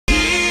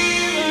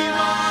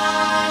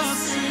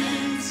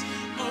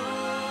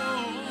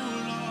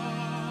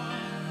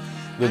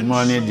Good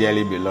morning,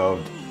 dearly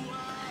beloved.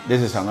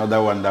 This is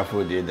another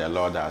wonderful day the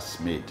Lord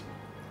has made.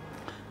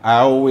 I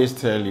always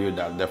tell you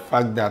that the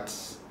fact that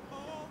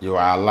you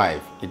are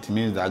alive, it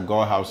means that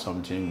God has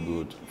something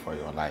good for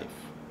your life.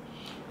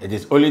 It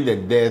is only the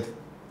death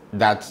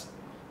that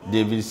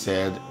David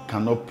said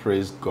cannot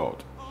praise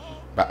God.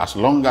 But as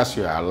long as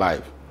you are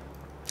alive,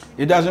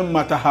 it doesn't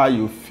matter how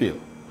you feel.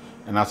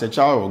 And as a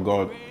child of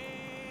God,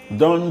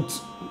 don't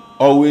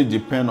always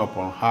depend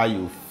upon how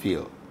you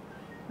feel.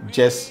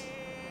 Just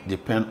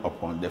depend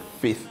upon the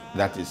faith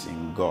that is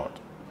in God.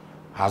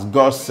 As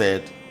God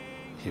said,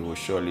 He will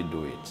surely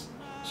do it.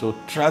 So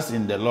trust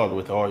in the Lord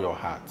with all your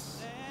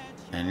hearts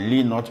and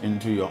lean not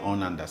into your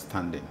own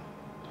understanding.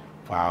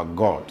 For our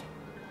God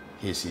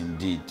is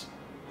indeed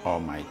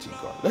Almighty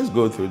God. Let's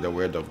go through the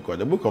word of God.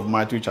 The book of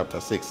Matthew chapter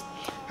 6.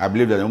 I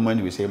believe that the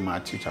moment we say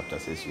Matthew chapter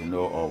 6, you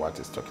know all what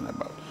it's talking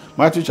about.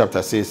 Matthew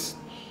chapter 6,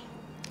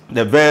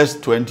 the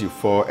verse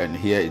 24, and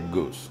here it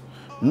goes.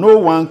 No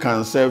one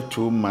can serve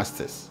two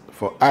masters,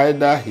 for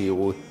either he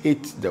will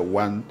hate the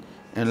one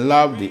and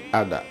love the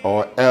other,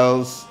 or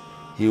else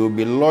he will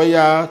be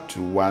loyal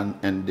to one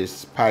and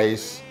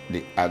despise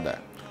the other.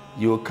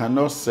 You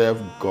cannot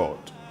serve God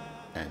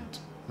and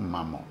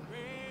mammon.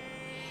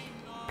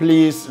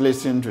 Please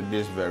listen to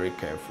this very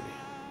carefully.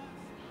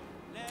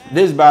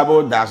 This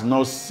Bible does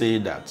not say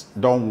that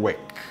don't work.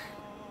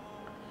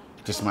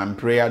 It is my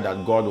prayer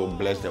that God will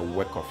bless the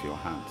work of your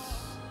hands.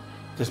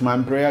 It is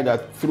my prayer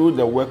that through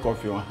the work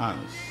of your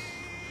hands,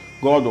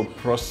 God will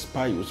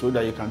prosper you so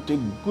that you can take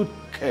good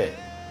care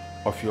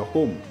of your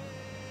home,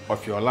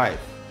 of your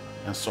life,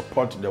 and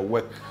support the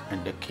work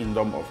and the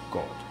kingdom of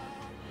God.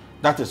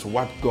 That is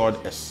what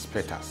God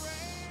expects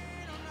us.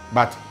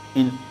 But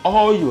in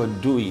all your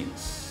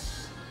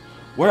doings,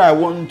 what I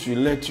want to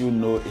let you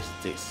know is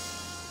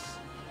this.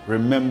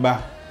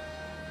 Remember,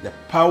 the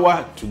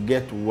power to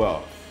get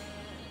wealth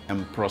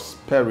and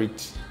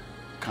prosperity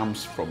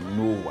comes from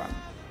no one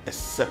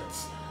except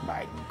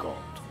by God.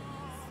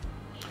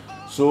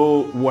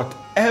 So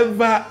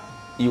whatever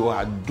you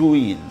are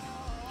doing,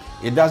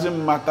 it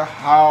doesn't matter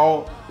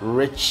how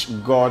rich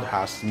God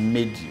has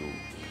made you.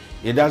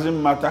 It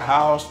doesn't matter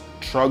how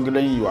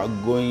struggling you are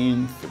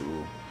going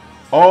through.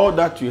 All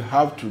that you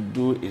have to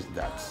do is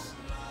that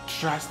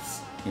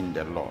trust in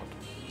the Lord.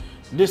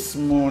 This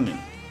morning,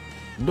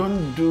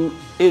 don't do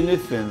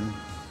anything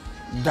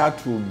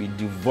that will be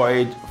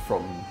devoid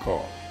from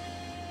God.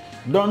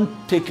 Don't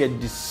take a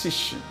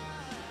decision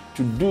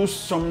to do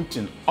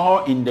something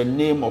all in the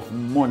name of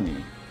money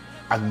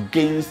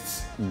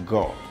against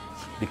God,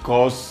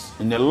 because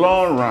in the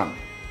long run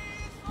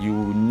you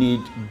will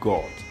need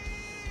God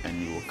and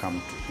you will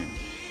come to Him.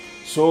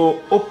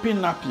 So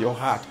open up your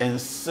heart and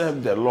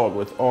serve the Lord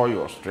with all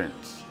your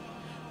strength.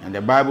 And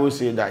the Bible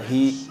says that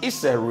He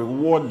is a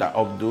rewarder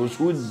of those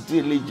who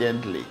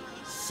diligently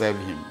serve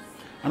Him.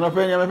 And a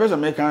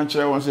person make a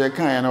chair once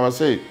and I will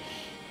say,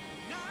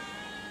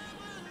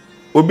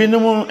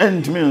 Obinum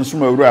and me and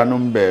Suma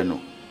Ranum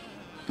Beno.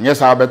 Yes,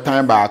 I'll be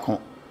time back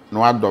home,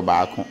 no other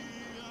back home.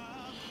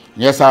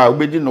 Yes, I'll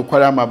be no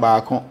Qualama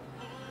back home.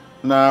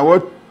 Now,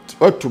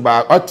 what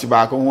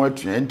tobacco,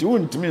 what you and you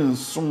wouldn't mean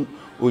some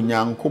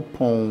unyanko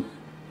pong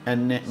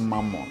and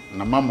mammon.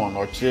 Na mammon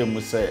or chair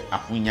must say,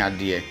 Ahunya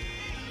dear.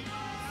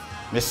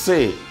 Me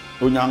say,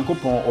 unyanko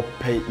pong or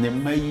pay ne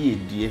may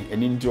dear,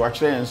 and into a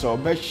chair and so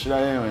bachelor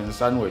and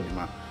sunward.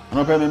 And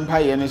open pie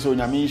and so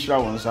Yamisha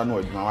and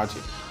sunward.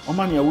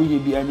 Omani ya wuye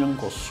bi anya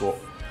nkoso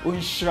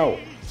onhira wo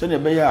se ne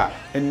be ya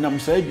enam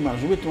sa adwuma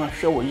so betima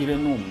hwe wo yire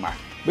no mma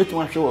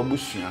betima hwe wo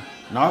busua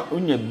na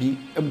onya bi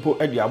empo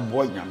ade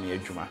abo nyame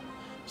adwuma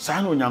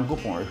sa na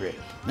onyankopon hwe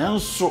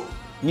nanso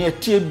ne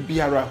etie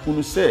biara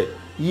hunu se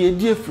ye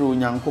die firi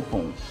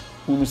onyankopon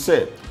hunu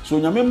se so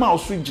nyame ma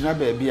oso gina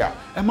ba bia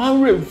e ma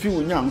nre mfi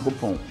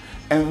onyankopon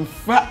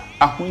emfa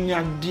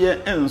ahonya de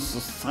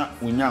ensesa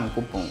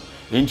onyankopon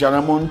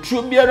enchana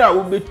montro biara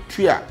wo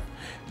betua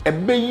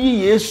ebe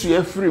yi Yesu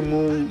efiri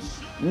mu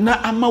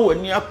na ama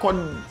wani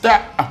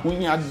akoda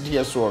ahonya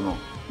de so no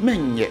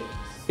menye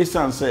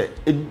esanse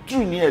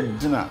eduru ne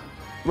edina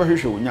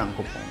wahwehwe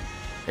onyankopon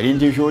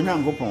eri hwe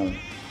onyankopon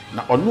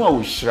na ono a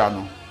wo hira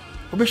no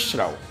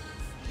obehira wo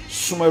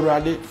suma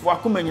Awurade fo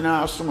akoma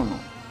nyina asom no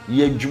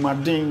ye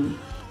adwumaden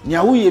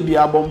nya wo ye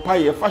bia bompa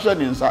ye fasha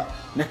ne nsa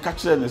ne ka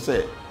kire ne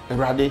se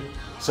Awurade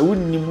se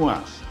wonnimu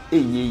a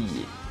enye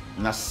yie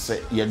na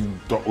se ye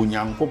do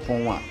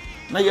onyankopon a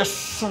na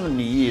yesom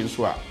ne yie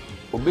so a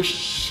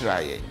obehira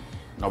ye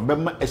na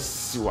obema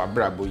asiwa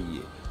brabo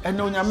yie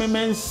ene onyame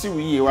mensiw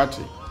yie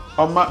wate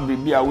oma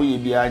bibia wo ye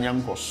bia anya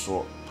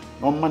nkoso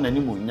na oma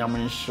nanim onyame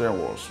nhire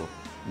wo so.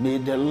 May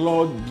the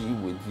Lord be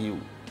with you.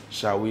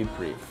 Shall we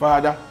pray?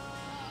 Father,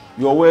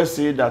 your word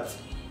say that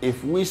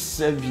if we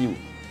serve you,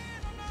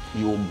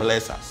 you will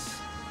bless us.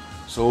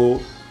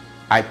 So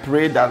I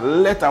pray that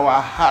let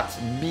our hearts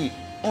be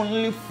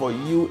only for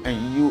you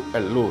and you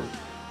alone.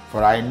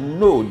 For I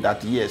know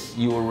that, yes,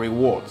 you will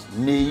reward.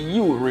 May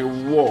you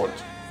reward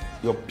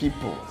your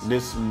people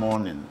this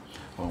morning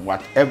on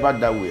whatever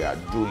that we are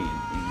doing.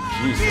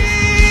 In Jesus'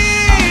 name.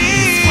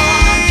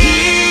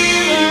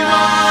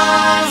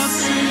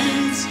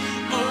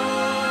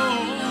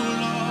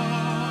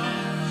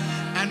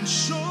 and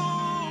show